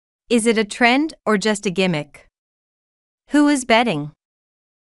Is it a trend or just a gimmick? Who is betting?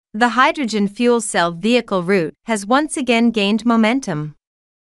 The hydrogen fuel cell vehicle route has once again gained momentum.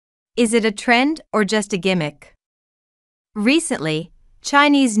 Is it a trend or just a gimmick? Recently,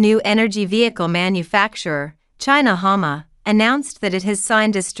 Chinese new energy vehicle manufacturer, China Hama, announced that it has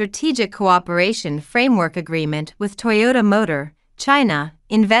signed a strategic cooperation framework agreement with Toyota Motor, China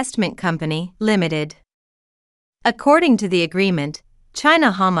Investment Company, Limited. According to the agreement,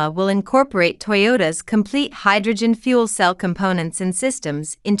 China Hama will incorporate Toyota's complete hydrogen fuel cell components and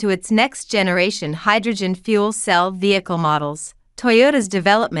systems into its next-generation hydrogen fuel cell vehicle models. Toyota's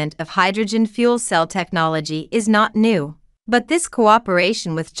development of hydrogen fuel cell technology is not new, but this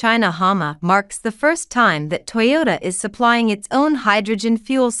cooperation with China Hama marks the first time that Toyota is supplying its own hydrogen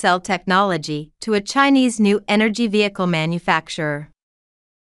fuel cell technology to a Chinese new energy vehicle manufacturer.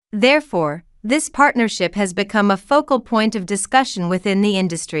 Therefore, this partnership has become a focal point of discussion within the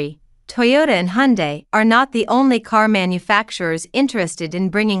industry. Toyota and Hyundai are not the only car manufacturers interested in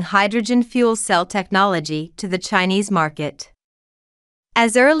bringing hydrogen fuel cell technology to the Chinese market.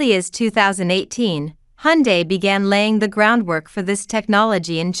 As early as 2018, Hyundai began laying the groundwork for this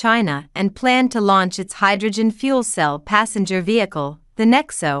technology in China and planned to launch its hydrogen fuel cell passenger vehicle, the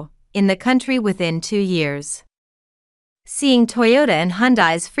Nexo, in the country within 2 years. Seeing Toyota and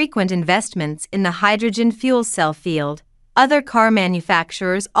Hyundai's frequent investments in the hydrogen fuel cell field, other car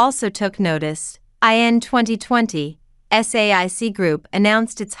manufacturers also took notice. In 2020, SAIC Group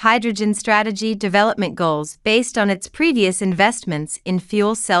announced its hydrogen strategy development goals based on its previous investments in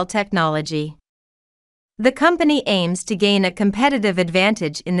fuel cell technology. The company aims to gain a competitive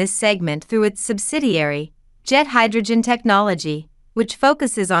advantage in this segment through its subsidiary, Jet Hydrogen Technology, which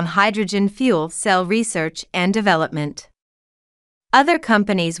focuses on hydrogen fuel cell research and development. Other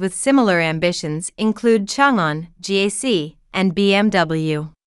companies with similar ambitions include Changan, GAC, and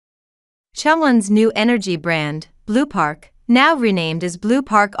BMW. Changan's new energy brand, Blue Park, now renamed as Blue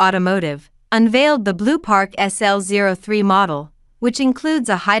Park Automotive, unveiled the Blue Park SL03 model, which includes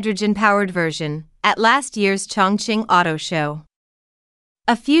a hydrogen-powered version, at last year's Chongqing Auto Show.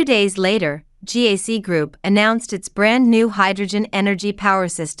 A few days later, GAC Group announced its brand new hydrogen energy power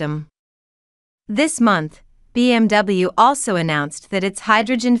system. This month, BMW also announced that its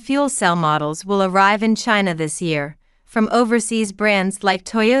hydrogen fuel cell models will arrive in China this year, from overseas brands like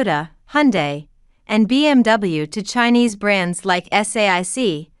Toyota, Hyundai, and BMW to Chinese brands like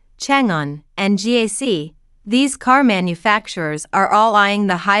SAIC, Changan, and GAC. These car manufacturers are all eyeing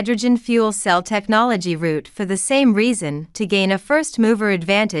the hydrogen fuel cell technology route for the same reason: to gain a first-mover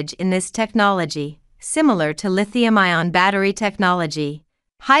advantage in this technology. Similar to lithium-ion battery technology,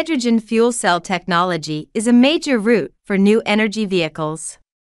 hydrogen fuel cell technology is a major route for new energy vehicles.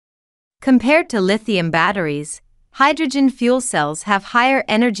 Compared to lithium batteries, hydrogen fuel cells have higher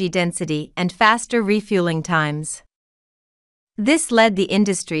energy density and faster refueling times. This led the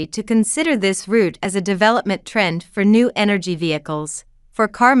industry to consider this route as a development trend for new energy vehicles. For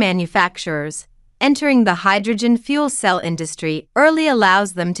car manufacturers, entering the hydrogen fuel cell industry early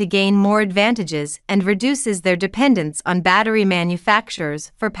allows them to gain more advantages and reduces their dependence on battery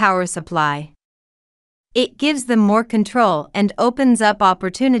manufacturers for power supply. It gives them more control and opens up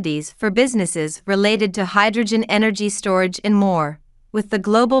opportunities for businesses related to hydrogen energy storage and more. With the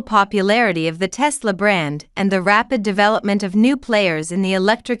global popularity of the Tesla brand and the rapid development of new players in the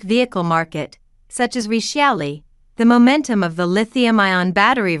electric vehicle market, such as Xiaoli, the momentum of the lithium-ion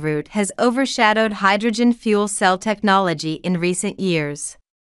battery route has overshadowed hydrogen fuel cell technology in recent years.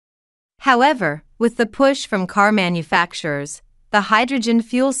 However, with the push from car manufacturers, the hydrogen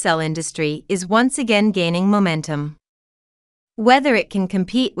fuel cell industry is once again gaining momentum. Whether it can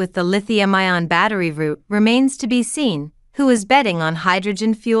compete with the lithium-ion battery route remains to be seen. Who is betting on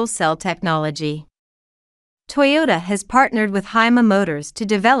hydrogen fuel cell technology? Toyota has partnered with Hama Motors to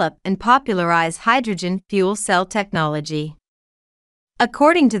develop and popularize hydrogen fuel cell technology.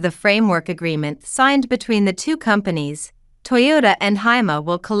 According to the framework agreement signed between the two companies, Toyota and Hama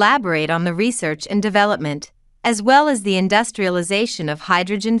will collaborate on the research and development, as well as the industrialization of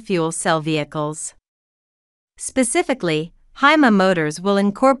hydrogen fuel cell vehicles. Specifically, Hama Motors will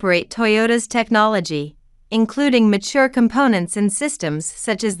incorporate Toyota's technology, including mature components and systems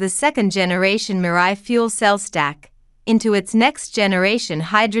such as the second-generation Mirai fuel cell stack, into its next-generation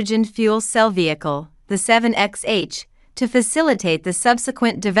hydrogen fuel cell vehicle, the 7XH, to facilitate the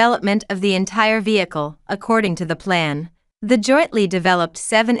subsequent development of the entire vehicle. According to the plan, the jointly developed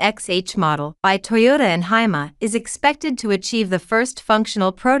 7XH model by Toyota and Hama is expected to achieve the first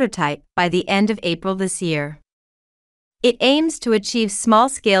functional prototype by the end of April this year. It aims to achieve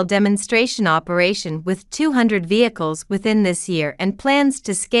small-scale demonstration operation with 200 vehicles within this year and plans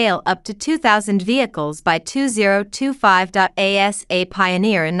to scale up to 2,000 vehicles by 2025. As a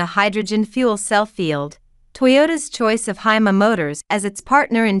pioneer in the hydrogen fuel cell field, Toyota's choice of Hama Motors as its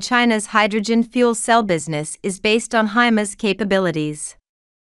partner in China's hydrogen fuel cell business is based on Hama's capabilities.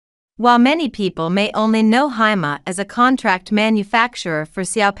 While many people may only know Hama as a contract manufacturer for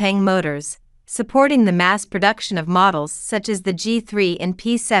Xiaopeng Motors, supporting the mass production of models such as the G3 and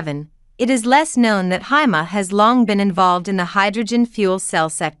P7, it is less known that Hama has long been involved in the hydrogen fuel cell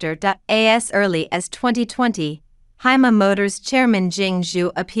sector. As early as 2020, Hama Motors chairman Jing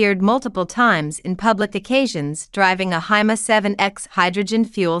Zhu appeared multiple times in public occasions driving a Hama 7X hydrogen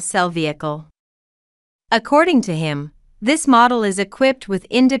fuel cell vehicle. According to him, this model is equipped with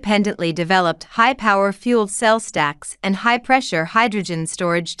independently developed high-power fuel cell stacks and high-pressure hydrogen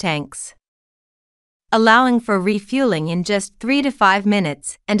storage tanks, allowing for refueling in just 3 to 5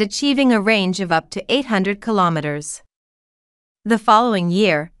 minutes and achieving a range of up to 800 kilometers. The following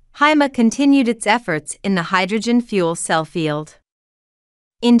year, Hama continued its efforts in the hydrogen fuel cell field.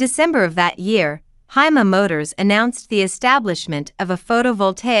 In December of that year, Hama Motors announced the establishment of a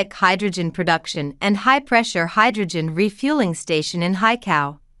photovoltaic hydrogen production and high-pressure hydrogen refueling station in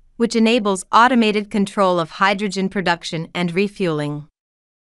Haikou, which enables automated control of hydrogen production and refueling.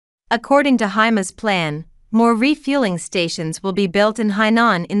 According to Hama's plan, more refueling stations will be built in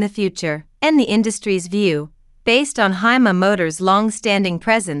Hainan in the future, and the industry's view, based on Hama Motors' long-standing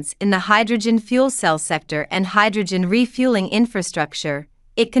presence in the hydrogen fuel cell sector and hydrogen refueling infrastructure,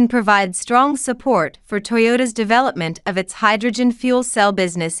 it can provide strong support for Toyota's development of its hydrogen fuel cell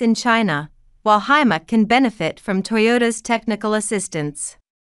business in China, while Hama can benefit from Toyota's technical assistance.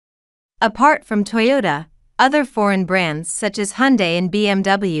 Apart from Toyota, other foreign brands such as Hyundai and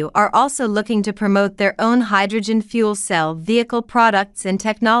BMW are also looking to promote their own hydrogen fuel cell vehicle products and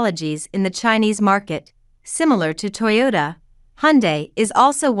technologies in the Chinese market. Similar to Toyota, Hyundai is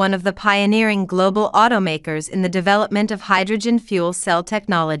also one of the pioneering global automakers in the development of hydrogen fuel cell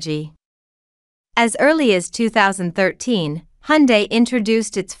technology. As early as 2013, Hyundai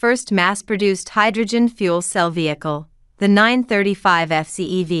introduced its first mass-produced hydrogen fuel cell vehicle, the 935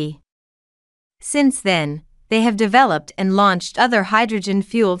 FCEV. Since then, they have developed and launched other hydrogen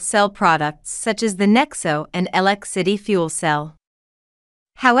fuel cell products such as the Nexo and LX City fuel cell.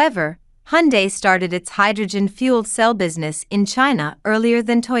 However, Hyundai started its hydrogen fuel cell business in China earlier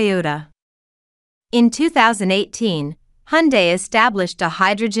than Toyota. In 2018, Hyundai established a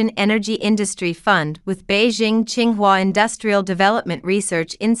hydrogen energy industry fund with Beijing Tsinghua Industrial Development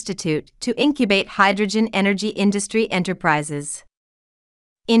Research Institute to incubate hydrogen energy industry enterprises.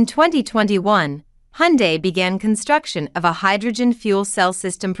 In 2021, Hyundai began construction of a hydrogen fuel cell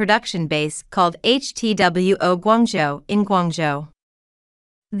system production base called HTWO Guangzhou in Guangzhou.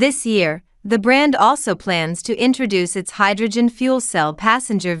 This year, the brand also plans to introduce its hydrogen fuel cell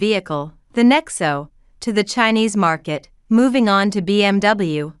passenger vehicle, the Nexo, to the Chinese market. Moving on to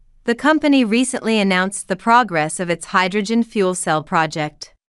BMW, the company recently announced the progress of its hydrogen fuel cell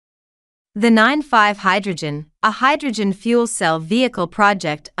project. The 95 Hydrogen, a hydrogen fuel cell vehicle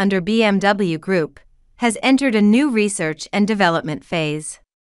project under BMW Group, has entered a new research and development phase.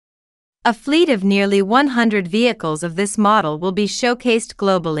 A fleet of nearly 100 vehicles of this model will be showcased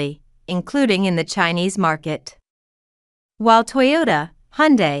globally, including in the Chinese market. While Toyota,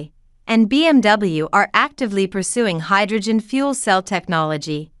 Hyundai, and BMW are actively pursuing hydrogen fuel cell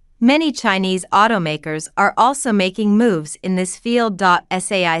technology, many Chinese automakers are also making moves in this field.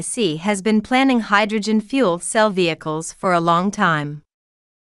 SAIC has been planning hydrogen fuel cell vehicles for a long time.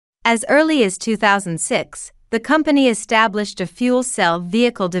 As early as 2006, the company established a fuel cell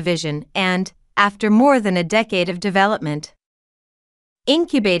vehicle division and, after more than a decade of development,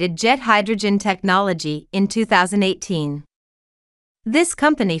 incubated jet hydrogen technology in 2018. This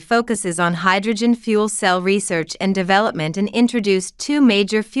company focuses on hydrogen fuel cell research and development and introduced two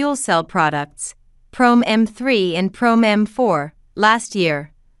major fuel cell products, Prom M3 and Prom M4, last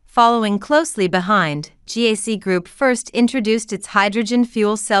year. Following closely behind, GAC Group first introduced its hydrogen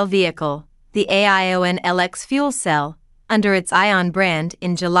fuel cell vehicle, the AION LX fuel cell, under its ION brand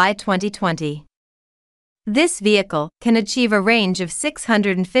in July 2020. This vehicle can achieve a range of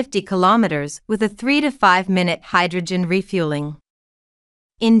 650 kilometers with a 3 to 5 minute hydrogen refueling.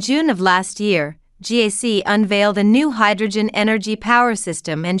 In June of last year, GAC unveiled a new hydrogen energy power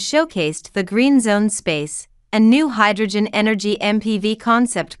system and showcased the Green Zone Space, a new hydrogen energy MPV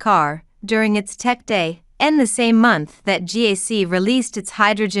concept car, during its Tech Day, and the same month that GAC released its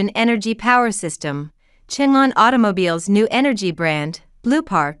hydrogen energy power system. Changan Automobile's new energy brand, Blue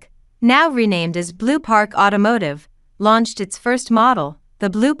Park, now renamed as Blue Park Automotive, launched its first model, the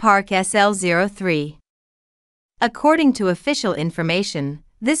Blue Park SL03. According to official information,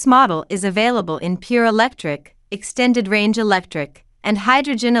 this model is available in pure electric, extended range electric, and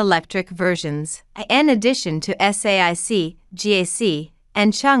hydrogen electric versions, in addition to SAIC, GAC,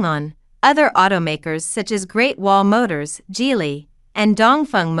 and Chang'an. Other automakers such as Great Wall Motors, Geely, and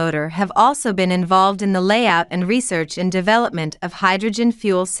Dongfeng Motor have also been involved in the layout and research and development of hydrogen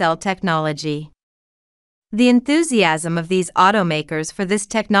fuel cell technology. The enthusiasm of these automakers for this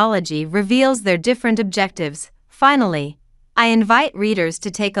technology reveals their different objectives. Finally, I invite readers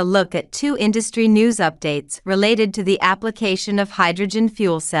to take a look at 2 industry news updates related to the application of hydrogen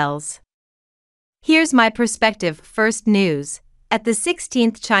fuel cells. Here's my perspective. First news. At the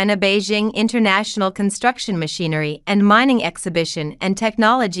 16th China Beijing International Construction Machinery and Mining Exhibition and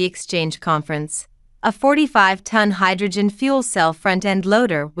Technology Exchange Conference, a 45-ton hydrogen fuel cell front-end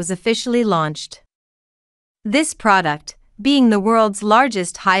loader was officially launched. This product, being the world's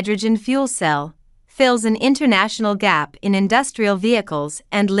largest hydrogen fuel cell, fills an international gap in industrial vehicles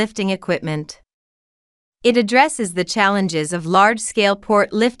and lifting equipment. It addresses the challenges of large-scale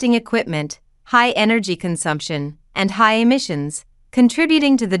port lifting equipment, high energy consumption, and high emissions,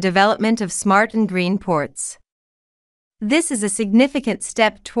 contributing to the development of smart and green ports. This is a significant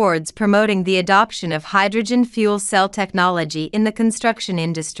step towards promoting the adoption of hydrogen fuel cell technology in the construction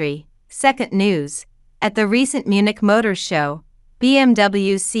industry. Second news. At the recent Munich Motor Show,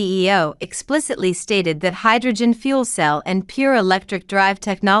 BMW's CEO explicitly stated that hydrogen fuel cell and pure electric drive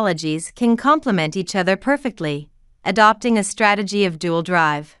technologies can complement each other perfectly, adopting a strategy of dual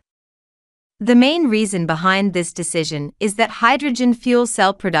drive. The main reason behind this decision is that hydrogen fuel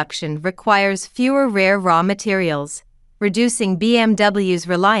cell production requires fewer rare raw materials, reducing BMW's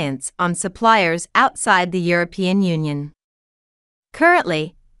reliance on suppliers outside the European Union.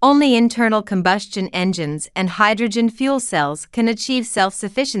 Currently, only internal combustion engines and hydrogen fuel cells can achieve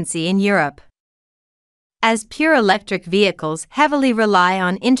self-sufficiency in Europe, as pure electric vehicles heavily rely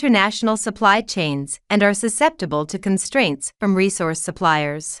on international supply chains and are susceptible to constraints from resource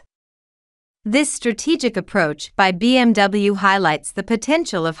suppliers. This strategic approach by BMW highlights the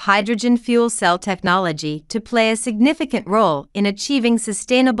potential of hydrogen fuel cell technology to play a significant role in achieving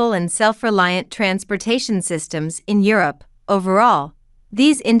sustainable and self-reliant transportation systems in Europe. Overall,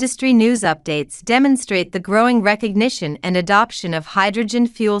 these industry news updates demonstrate the growing recognition and adoption of hydrogen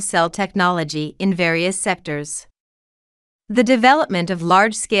fuel cell technology in various sectors. The development of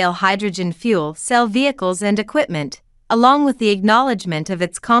large-scale hydrogen fuel cell vehicles and equipment, along with the acknowledgement of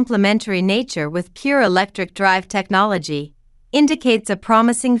its complementary nature with pure electric drive technology, indicates a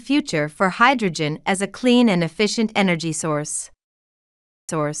promising future for hydrogen as a clean and efficient energy source.